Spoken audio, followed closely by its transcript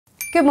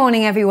Good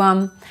morning,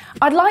 everyone.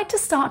 I'd like to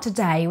start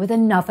today with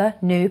another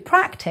new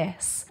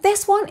practice.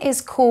 This one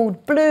is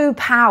called Blue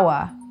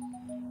Power.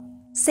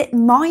 Sit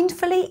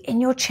mindfully in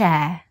your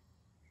chair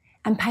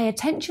and pay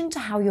attention to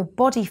how your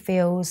body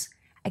feels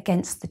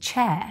against the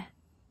chair.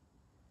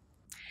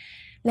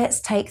 Let's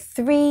take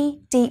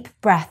 3 deep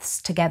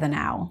breaths together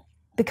now.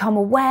 Become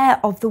aware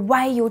of the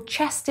way your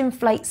chest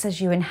inflates as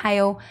you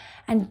inhale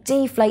and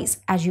deflates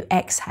as you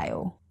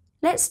exhale.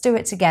 Let's do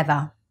it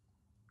together.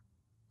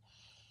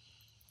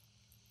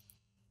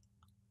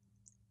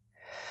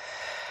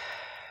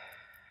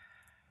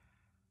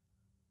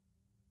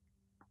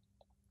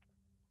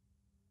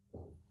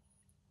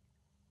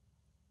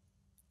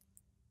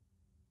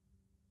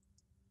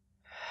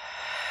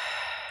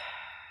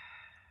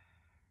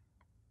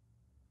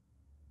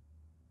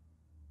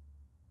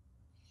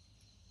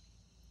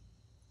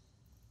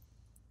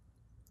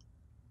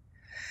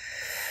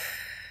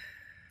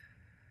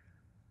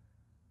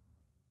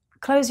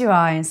 Close your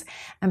eyes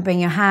and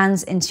bring your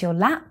hands into your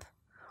lap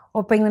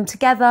or bring them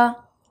together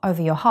over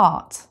your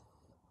heart.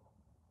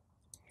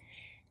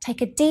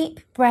 Take a deep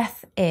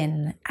breath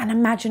in and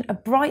imagine a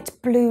bright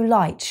blue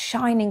light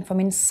shining from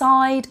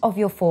inside of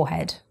your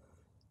forehead.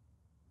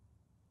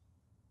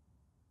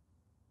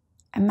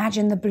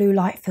 Imagine the blue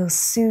light feels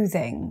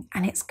soothing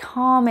and it's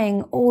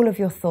calming all of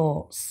your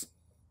thoughts.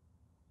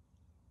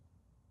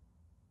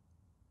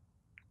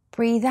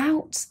 Breathe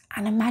out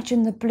and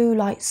imagine the blue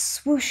light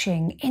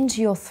swooshing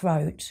into your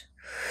throat.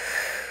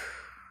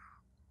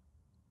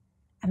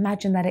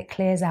 Imagine that it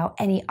clears out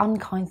any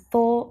unkind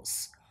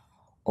thoughts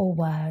or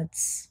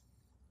words.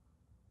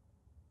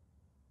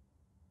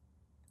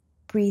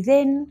 Breathe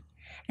in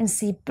and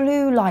see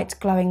blue light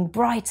glowing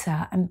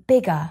brighter and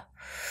bigger.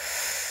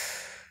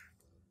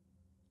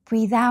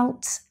 Breathe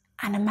out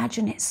and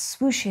imagine it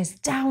swooshes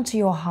down to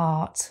your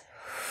heart.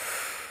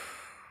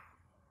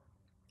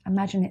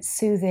 Imagine it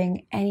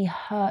soothing any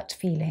hurt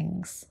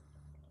feelings.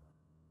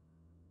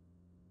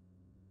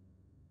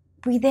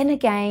 Breathe in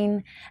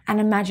again and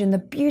imagine the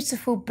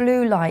beautiful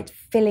blue light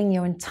filling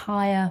your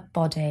entire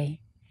body.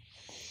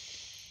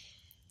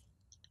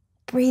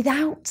 Breathe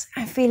out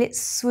and feel it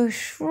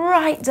swoosh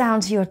right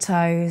down to your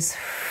toes.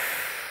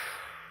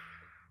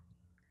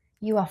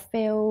 You are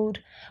filled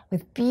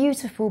with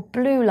beautiful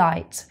blue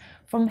light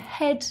from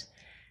head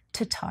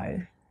to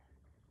toe.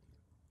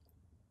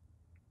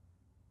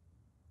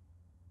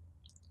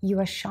 You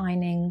are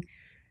shining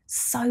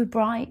so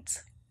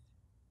bright.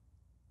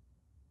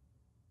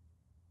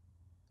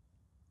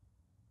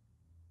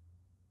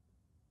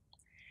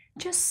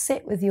 Just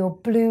sit with your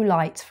blue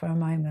light for a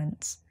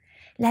moment.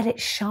 Let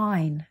it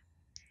shine.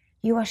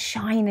 You are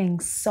shining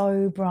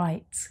so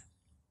bright.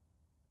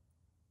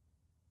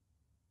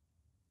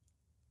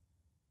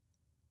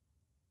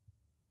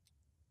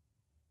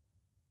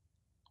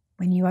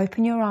 When you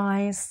open your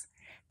eyes,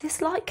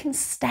 this light can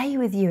stay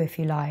with you if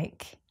you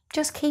like.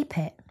 Just keep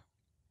it.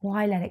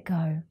 Why let it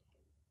go?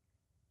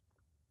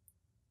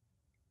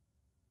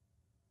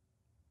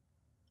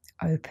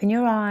 Open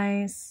your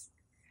eyes,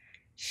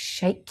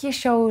 shake your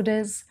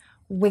shoulders,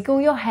 wiggle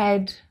your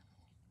head.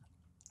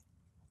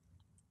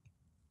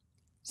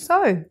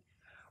 So,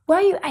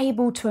 were you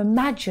able to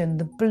imagine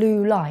the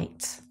blue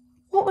light?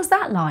 What was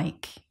that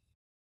like?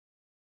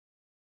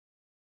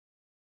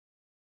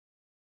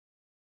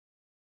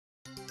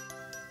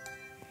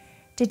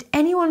 Did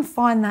anyone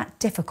find that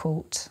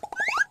difficult?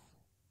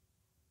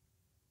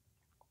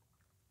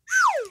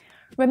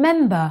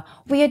 Remember,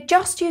 we are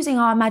just using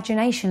our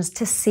imaginations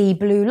to see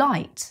blue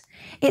light.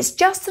 It's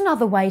just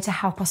another way to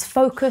help us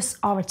focus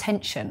our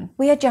attention.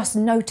 We are just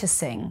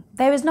noticing.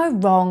 There is no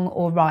wrong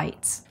or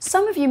right.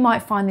 Some of you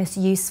might find this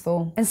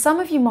useful, and some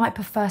of you might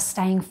prefer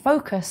staying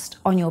focused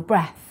on your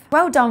breath.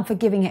 Well done for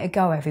giving it a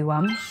go,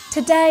 everyone.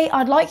 Today,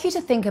 I'd like you to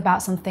think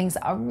about some things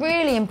that are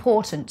really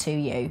important to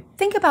you.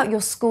 Think about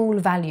your school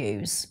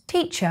values.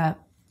 Teacher,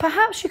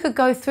 perhaps you could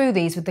go through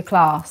these with the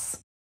class.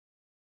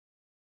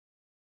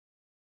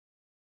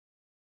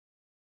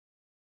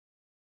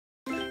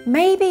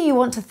 Maybe you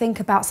want to think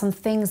about some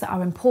things that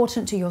are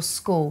important to your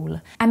school,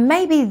 and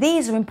maybe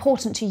these are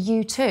important to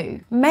you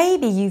too.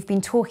 Maybe you've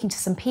been talking to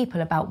some people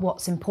about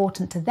what's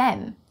important to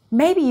them.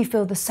 Maybe you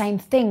feel the same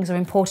things are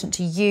important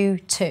to you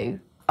too.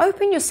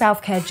 Open your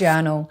self-care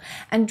journal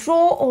and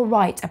draw or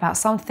write about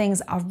some things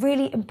that are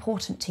really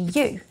important to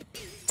you.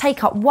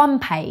 Take up 1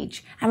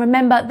 page and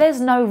remember there's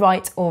no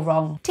right or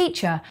wrong.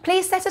 Teacher,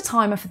 please set a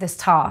timer for this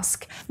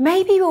task.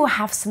 Maybe we will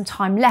have some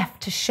time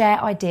left to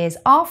share ideas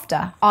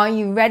after. Are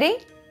you ready?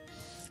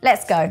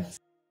 Let's go.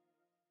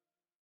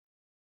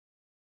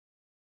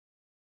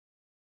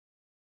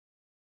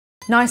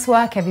 Nice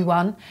work,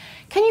 everyone.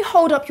 Can you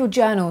hold up your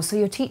journal so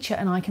your teacher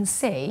and I can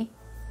see?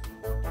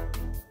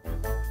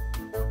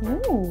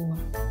 Ooh,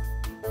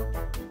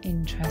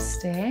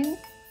 interesting.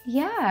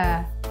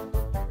 Yeah,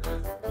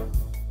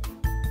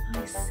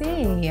 I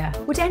see.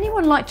 Would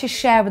anyone like to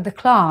share with the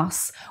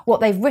class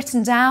what they've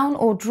written down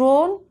or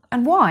drawn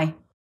and why?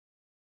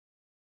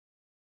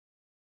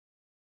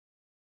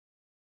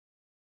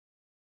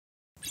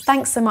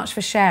 Thanks so much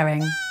for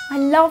sharing. I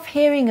love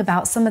hearing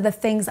about some of the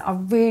things that are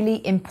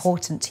really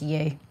important to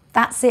you.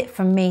 That's it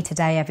from me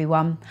today,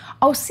 everyone.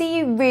 I'll see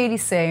you really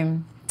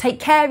soon. Take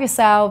care of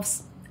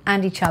yourselves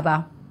and each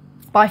other.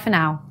 Bye for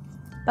now.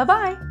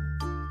 Bye-bye.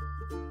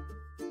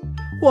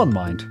 One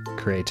Mind,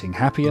 creating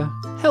happier,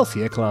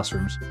 healthier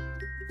classrooms.